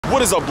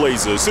What is up,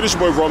 Blazers? It is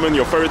your boy Roman,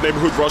 your favorite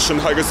neighborhood Russian.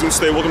 How you guys doing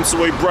today? Welcome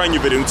to a brand new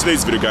video. In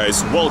today's video,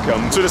 guys,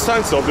 welcome to the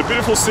center of the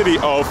beautiful city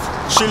of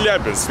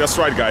Chelyabinsk. That's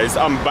right, guys,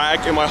 I'm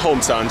back in my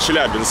hometown,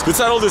 Chelyabinsk. The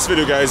title of this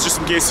video, guys, just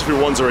in case if you're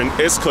wondering,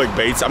 is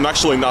clickbait. I'm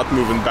actually not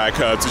moving back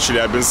to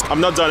Chelyabinsk. I've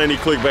not done any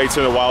clickbait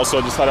in a while, so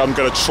I decided I'm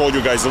gonna troll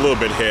you guys a little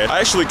bit here. I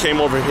actually came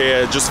over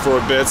here just for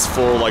a bit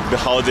for like the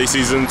holiday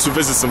season to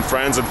visit some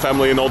friends and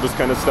family and all this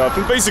kind of stuff.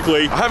 And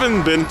basically, I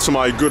haven't been to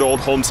my good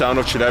old hometown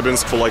of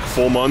Chelyabinsk for like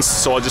 4 months,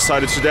 so I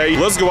decided today,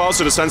 let's go out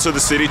to the center of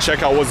the city,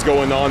 check out what's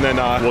going on and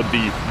what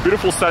the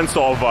beautiful center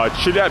of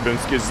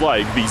Chelyabinsk is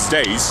like these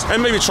days,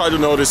 and maybe try to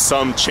notice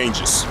some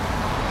changes.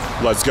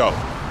 Let's go.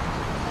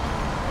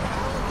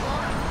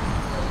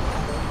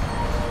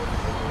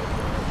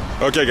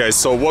 Okay, guys,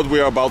 so what we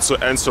are about to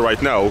enter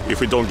right now,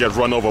 if we don't get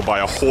run over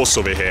by a horse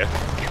over here.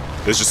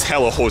 There's just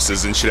hella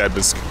horses in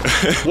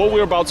Chelyabinsk. What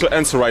we're about to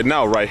enter right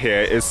now, right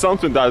here, is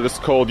something that is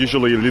called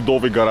usually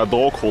Lidovy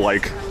Gorodok, or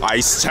like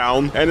Ice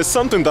Town. And it's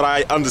something that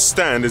I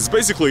understand is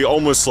basically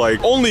almost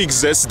like only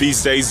exists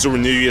these days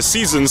during New Year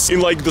seasons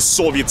in like the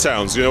Soviet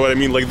towns. You know what I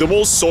mean? Like the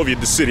more Soviet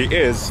the city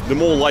is, the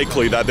more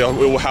likely that it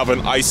will have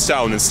an ice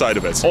town inside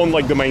of it. On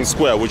like the main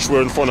square, which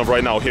we're in front of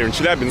right now here in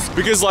Chelyabinsk.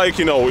 Because like,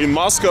 you know, in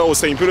Moscow or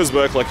St.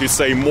 Petersburg, like you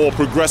say, more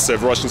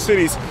progressive Russian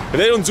cities,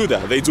 they don't do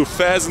that. They do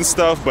fairs and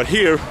stuff, but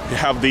here you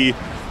have the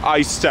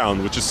Ice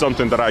Town, which is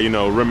something that I, you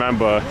know,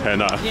 remember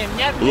and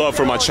love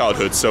from my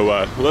childhood. So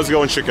let's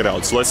go and check it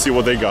out. So let's see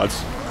what they got.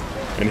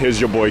 And here's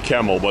your boy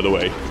Camel, by the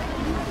way.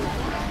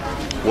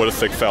 What a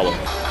thick fella.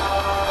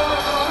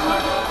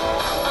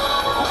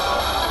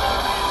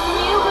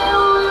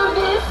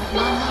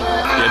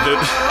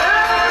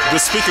 Yeah, the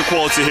speaker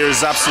quality here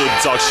is absolute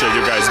dog shit,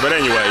 you guys. But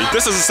anyway,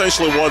 this is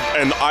essentially what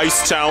an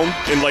ice town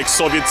in like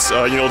Soviet,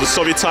 you know, the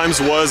Soviet times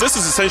was. This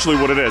is essentially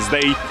what it is.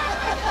 They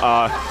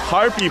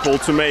hire people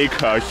to make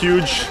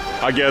huge,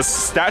 I guess,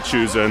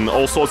 statues and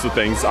all sorts of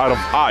things out of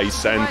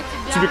ice. And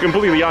to be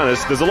completely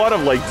honest, there's a lot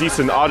of like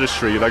decent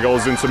artistry that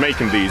goes into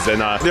making these,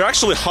 and they're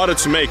actually harder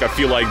to make, I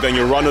feel like, than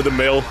your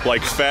run-of-the-mill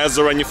like fairs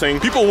or anything.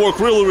 People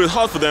work really, really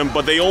hard for them,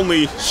 but they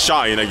only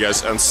shine, I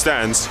guess, and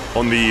stand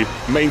on the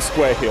main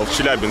square here of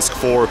Chelyabinsk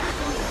for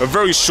a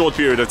very short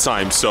period of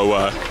time. So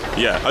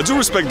yeah, I do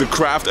respect the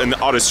craft and the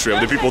artistry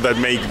of the people that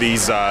make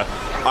these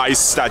ice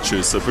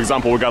statues. So for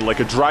example, we got like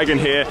a dragon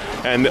here,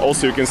 and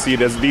also you can see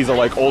these are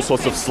like all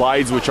sorts of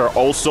slides, which are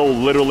also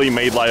literally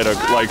made like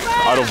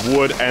out of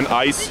wood and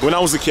ice. When I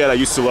was a kid, I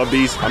used to love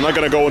these. I'm not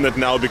gonna go on it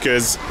now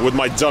because with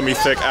my dummy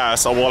thick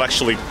ass, I will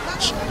actually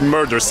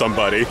murder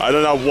somebody. I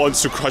do not want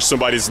to crush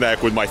somebody's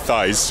neck with my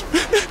thighs.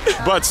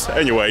 But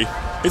anyway,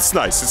 it's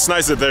nice. It's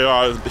nice that they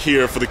are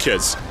here for the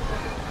kids.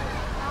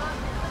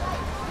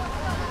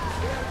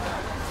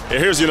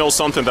 Here's, you know,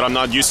 something that I'm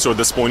not used to at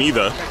this point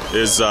either,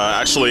 is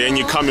actually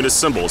any communist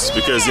symbols,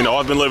 because, you know,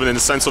 I've been living in the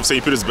center of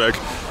St. Petersburg.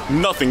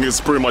 Nothing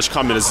is pretty much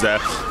communist there,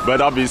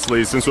 but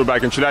obviously, since we're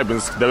back in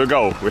Chelyabinsk, there we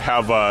go. We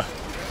have our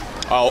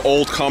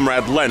old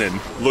comrade Lenin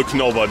looking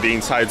over the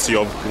entirety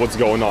of what's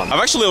going on.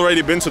 I've actually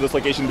already been to this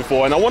location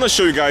before, and I want to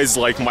show you guys,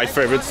 like, my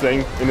favorite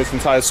thing in this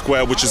entire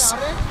square, which is,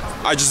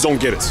 I just don't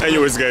get it.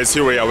 Anyways, guys,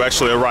 here we are. We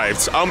actually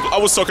arrived. I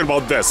was talking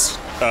about this,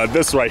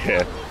 this right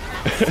here.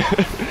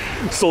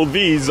 So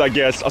these, I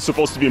guess, are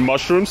supposed to be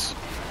mushrooms.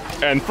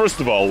 And first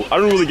of all, I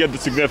don't really get the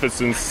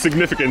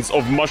significance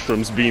of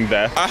mushrooms being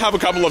there. I have a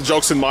couple of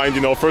jokes in mind,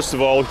 you know. First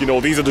of all, you know,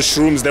 these are the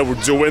shrooms they were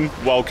doing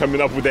while coming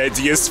up with the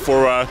ideas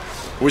for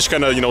which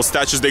kind of, you know,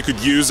 statues they could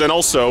use. And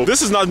also,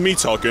 this is not me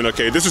talking,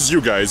 okay, this is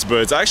you guys,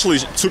 but I actually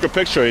took a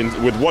picture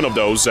with one of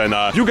those, and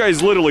you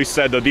guys literally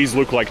said that these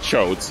look like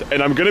chodes.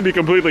 And I'm gonna be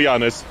completely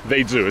honest,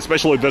 they do,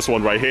 especially this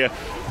one right here,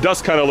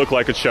 does kind of look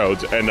like a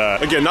chode. And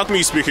again, not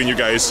me speaking, you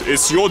guys,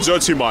 it's your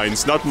dirty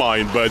minds, not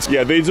mine, but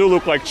yeah, they do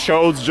look like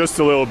chodes just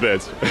a little bit.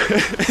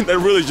 And I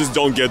really just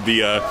don't get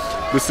the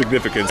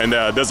significance. And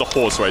there's a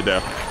horse right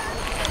there.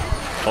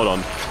 Hold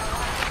on.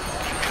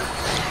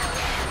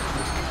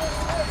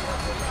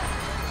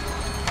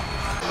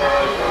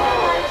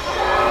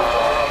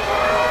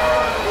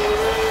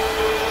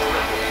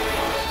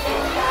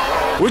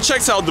 We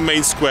checked out the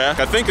main square.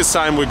 I think it's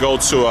time we go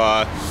to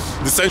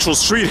the central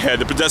street here,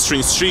 the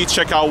pedestrian street,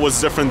 check out what's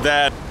different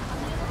there.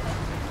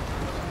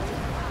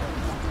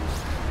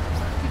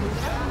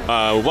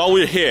 While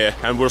we're here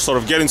and we're sort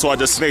of getting to our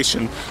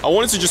destination, I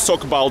wanted to just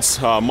talk about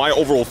my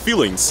overall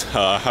feelings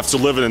after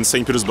living in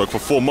St. Petersburg for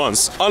 4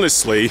 months.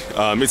 Honestly,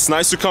 it's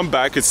nice to come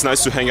back, it's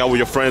nice to hang out with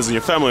your friends and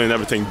your family and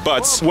everything,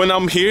 but when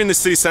I'm here in the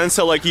city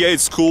center, like, yeah,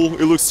 it's cool,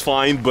 it looks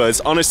fine,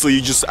 but honestly,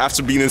 you just,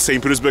 after being in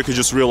St. Petersburg, you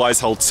just realize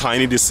how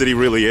tiny this city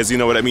really is, you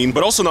know what I mean?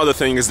 But also another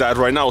thing is that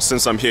right now,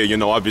 since I'm here, you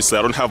know, obviously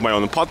I don't have my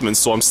own apartment,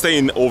 so I'm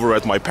staying over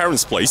at my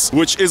parents' place,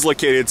 which is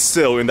located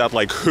still in that,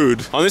 like,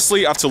 hood.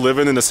 Honestly, after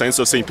living in the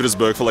center of St.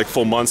 Petersburg for like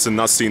 4 months and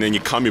not seen any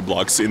commie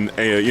blocks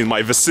in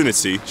my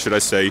vicinity, should I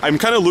say. I'm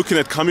kind of looking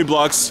at commie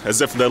blocks as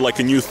if they're like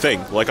a new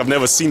thing, like I've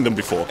never seen them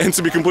before. And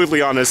to be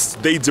completely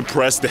honest, they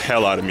depress the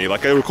hell out of me.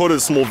 Like I recorded a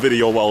small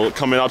video while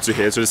coming up to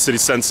here, to the city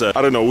center.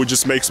 I don't know, it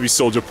just makes me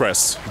so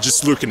depressed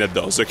just looking at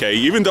those, okay?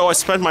 Even though I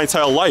spent my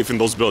entire life in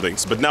those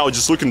buildings, but now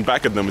just looking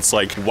back at them, it's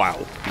like, wow,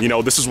 you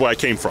know, this is where I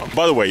came from.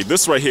 By the way,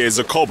 this right here is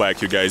a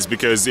callback, you guys,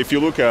 because if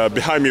you look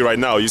behind me right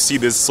now, you see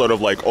this sort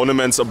of like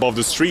ornaments above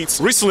the streets.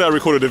 Recently I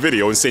recorded a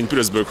video in St.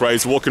 Petersburg,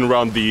 right, walking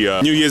around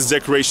the New Year's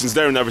decorations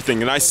there and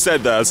everything, and I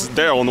said that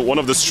there on one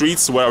of the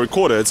streets where I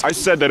recorded, I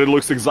said that it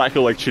looks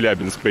exactly like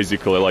Chelyabinsk,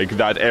 basically, like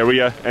that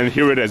area, and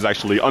here it is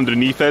actually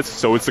underneath it,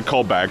 so it's a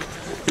callback.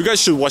 You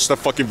guys should watch that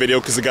fucking video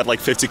because it got like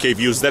 50k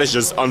views. That is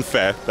just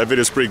unfair. That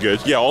video is pretty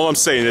good. Yeah, all I'm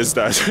saying is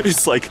that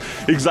it's like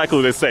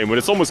exactly the same, but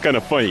it's almost kind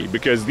of funny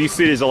because these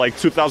cities are like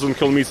 2,000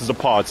 kilometers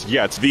apart,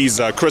 yet these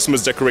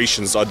Christmas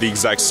decorations are the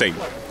exact same.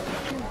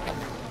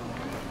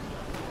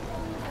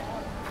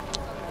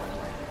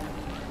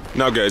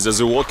 Now guys,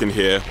 as we're walking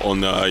here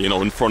on, you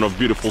know, in front of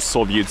beautiful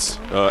Soviet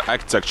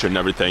architecture and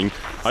everything,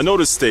 I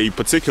noticed a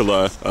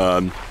particular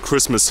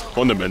Christmas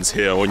ornament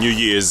here, or New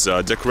Year's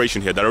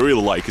decoration here that I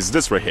really like, is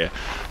this right here,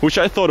 which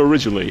I thought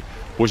originally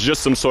was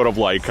just some sort of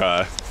like,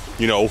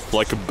 you know,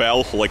 like a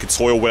bell, like a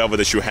toy or whatever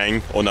that you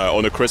hang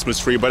on a Christmas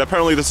tree, but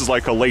apparently this is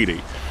like a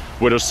lady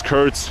with her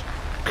skirt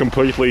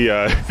completely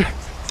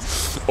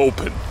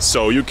open,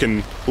 so you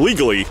can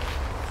legally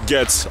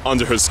get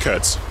under her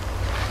skirt.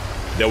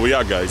 There we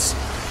are, guys.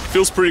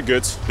 Feels pretty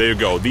good. There you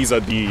go. These are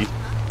the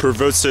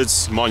perverted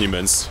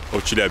monuments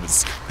of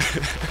Chelyabinsk.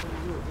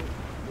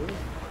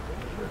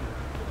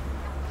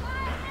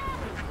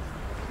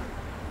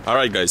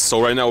 Alright guys,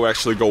 so right now we're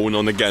actually going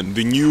on again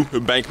the new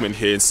embankment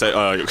here in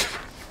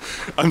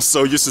I'm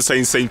so used to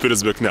saying St.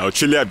 Petersburg now.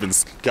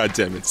 Chelyabinsk, god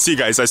damn it. See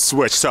guys, I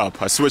switched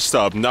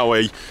up. Now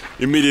I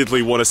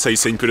immediately want to say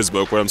St.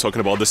 Petersburg when I'm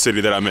talking about the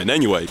city that I'm in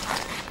anyway.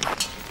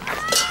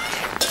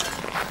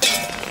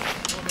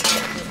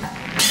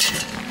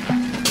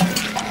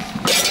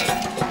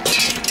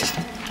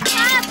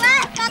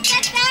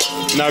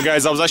 Now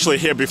guys, I was actually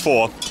here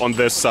before on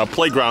this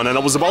playground, and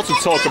I was about to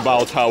talk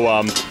about how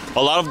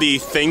a lot of the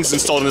things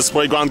installed in this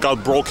playground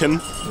got broken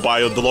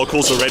by the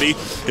locals already.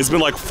 It's been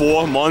like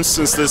 4 months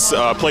since this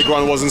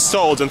playground was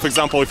installed, and for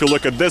example, if you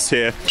look at this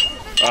here,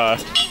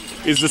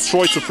 it's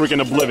destroyed to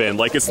freaking oblivion.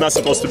 Like, it's not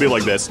supposed to be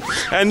like this.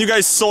 And you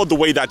guys saw the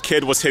way that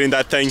kid was hitting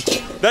that thing.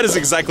 That is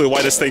exactly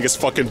why this thing is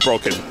fucking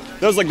broken.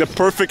 That was like the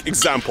perfect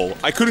example.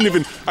 I couldn't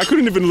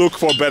even look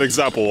for a better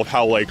example of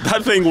how, like,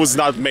 that thing was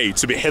not made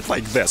to be hit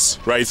like this,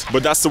 right?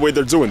 But that's the way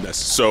they're doing this.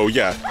 So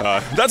yeah,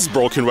 that's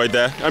broken right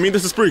there. I mean,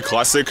 this is pretty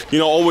classic. You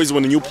know, always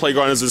when a new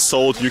playground is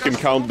installed, you can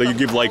count that you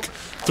give like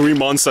 3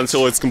 months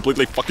until it's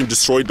completely fucking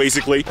destroyed,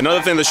 basically.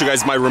 Another thing that you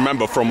guys might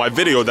remember from my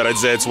video that I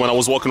did when I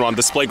was walking around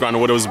this playground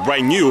when it was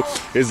brand new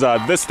is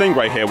this thing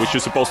right here, which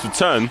you're supposed to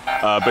turn,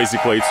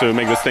 basically, to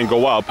make this thing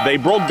go up. They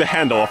broke the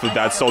handle off of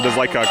that, so there's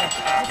like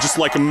just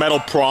like a metal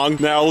prong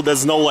now.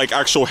 There's no like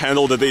actual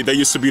handle that they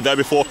used to be there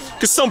before,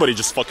 because somebody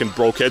just fucking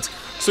broke it.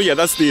 So yeah,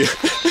 that's the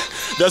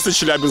that's the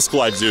Chelyabinsk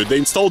life, dude. They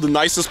installed the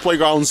nicest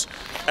playgrounds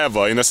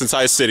ever in this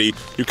entire city.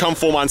 You come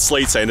 4 months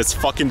later and it's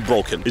fucking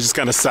broken. It's just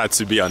kind of sad,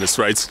 to be honest,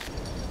 right?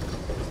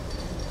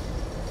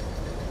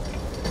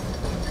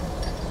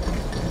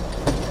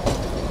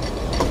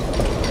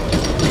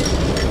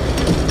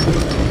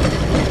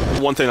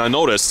 One thing I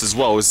noticed as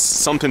well is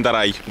something that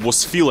I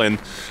was feeling.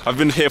 I've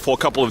been here for a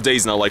couple of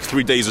days now, like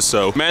 3 days or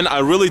so. Man, I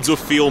really do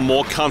feel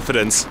more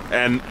confident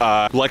and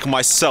like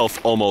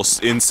myself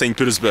almost in St.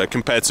 Petersburg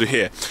compared to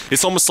here.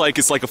 It's almost like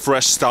it's like a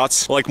fresh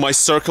start. Like my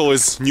circle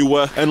is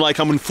newer and like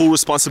I'm in full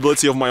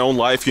responsibility of my own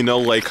life, you know,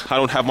 like I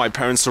don't have my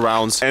parents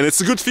around, and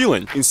it's a good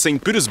feeling. In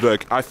St.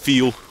 Petersburg, I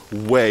feel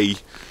way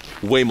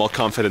more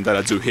confident than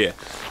I do here,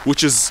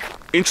 which is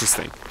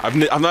interesting.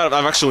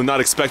 I've actually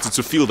not expected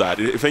to feel that.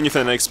 If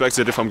anything, I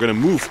expected if I'm gonna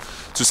move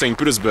to St.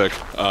 Petersburg,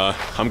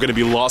 I'm gonna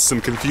be lost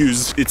and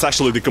confused. It's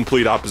actually the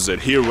complete opposite.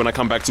 Here, when I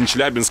come back to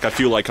Chelyabinsk, I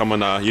feel like I'm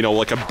on a, you know,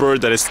 like a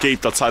bird that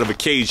escaped outside of a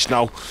cage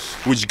now,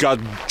 which got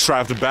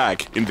trapped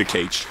back in the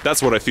cage.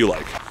 That's what I feel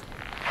like.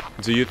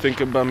 Do you think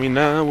about me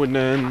now and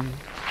then?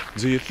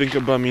 Do you think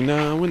about me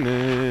now and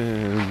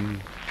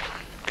then?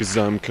 'Cause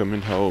I'm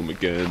coming home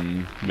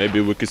again.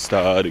 Maybe we could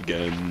start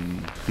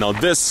again. Now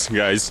this,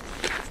 guys,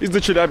 is the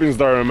Chelyabinsk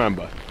that I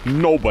remember.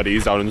 Nobody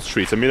is out in the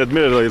streets. I mean,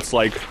 admittedly, it's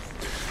like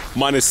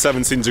minus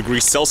 17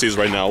 degrees Celsius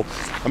right now.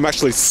 I'm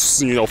actually,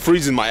 you know,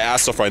 freezing my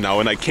ass off right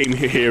now, and I came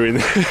here in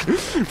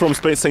from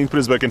St.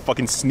 Petersburg in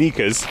fucking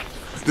sneakers.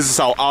 This is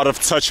how out of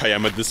touch I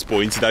am at this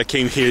point, that I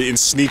came here in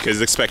sneakers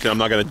expecting I'm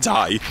not gonna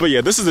die. But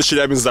yeah, this is the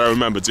Chelyabinsk that I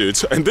remember, dude.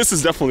 And this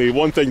is definitely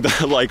one thing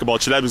that I like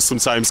about Chelyabinsk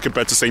sometimes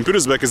compared to St.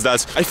 Petersburg, is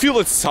that I feel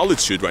it's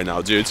solitude right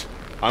now, dude.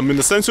 I'm in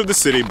the center of the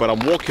city, but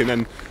I'm walking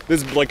and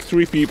there's like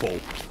 3 people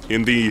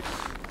in the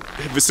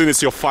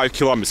vicinity of 5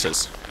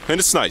 kilometers. And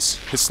it's nice,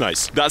 it's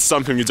nice. That's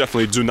something you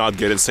definitely do not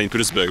get in St.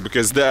 Petersburg,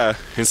 because there,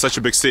 in such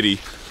a big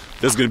city,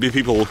 there's gonna be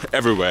people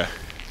everywhere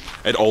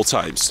at all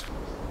times.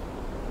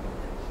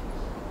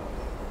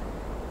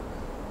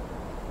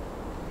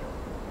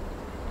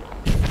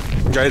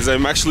 Guys,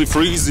 I'm actually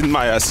freezing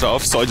my ass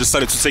off, so I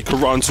decided to take a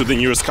run to the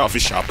nearest coffee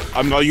shop.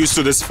 I'm not used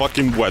to this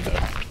fucking weather.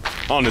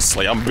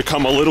 Honestly, I'm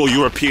become a little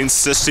European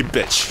sissy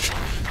bitch.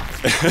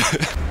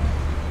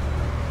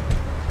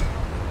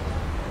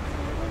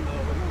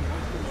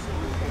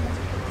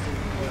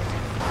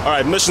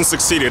 Alright, mission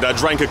succeeded. I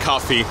drank a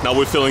coffee. Now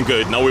we're feeling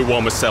good. Now we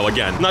warm as hell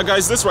again. Now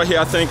guys, this right here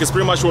I think is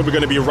pretty much what we're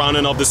gonna be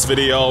rounding off this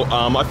video.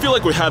 I feel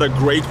like we had a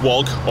great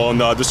walk on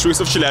the streets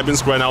of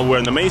Chelyabinsk. Right now we're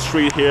in the main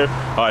street here,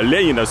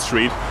 Lenina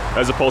Street,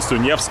 as opposed to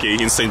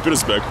Nevsky in St.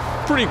 Petersburg.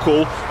 Pretty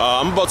cool.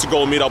 I'm about to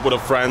go meet up with a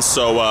friend,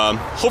 so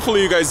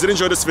hopefully you guys did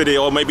enjoy this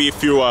video. Maybe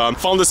if you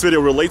found this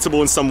video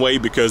relatable in some way,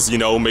 because, you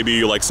know, maybe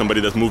you're like somebody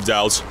that moved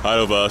out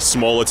of a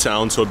smaller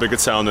town to a bigger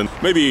town and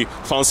maybe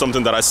found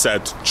something that I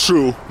said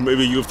true.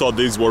 Maybe you thought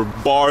these were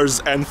bars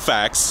and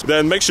facts.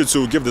 Then make sure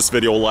to give this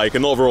video a like,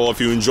 and overall, if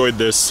you enjoyed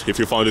this, if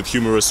you found it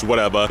humorous,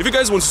 whatever. If you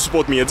guys want to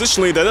support me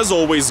additionally, then as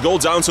always, go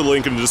down to the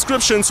link in the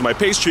description to my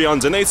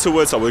Patreon, donate to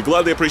it. I would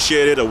gladly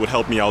appreciate it. It would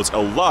help me out a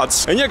lot.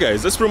 And yeah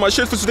guys, that's pretty much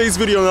it for today's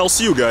video, and I'll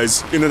see you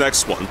guys in the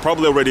next one.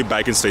 Probably already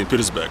back in St.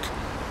 Petersburg.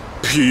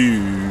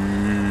 Peace.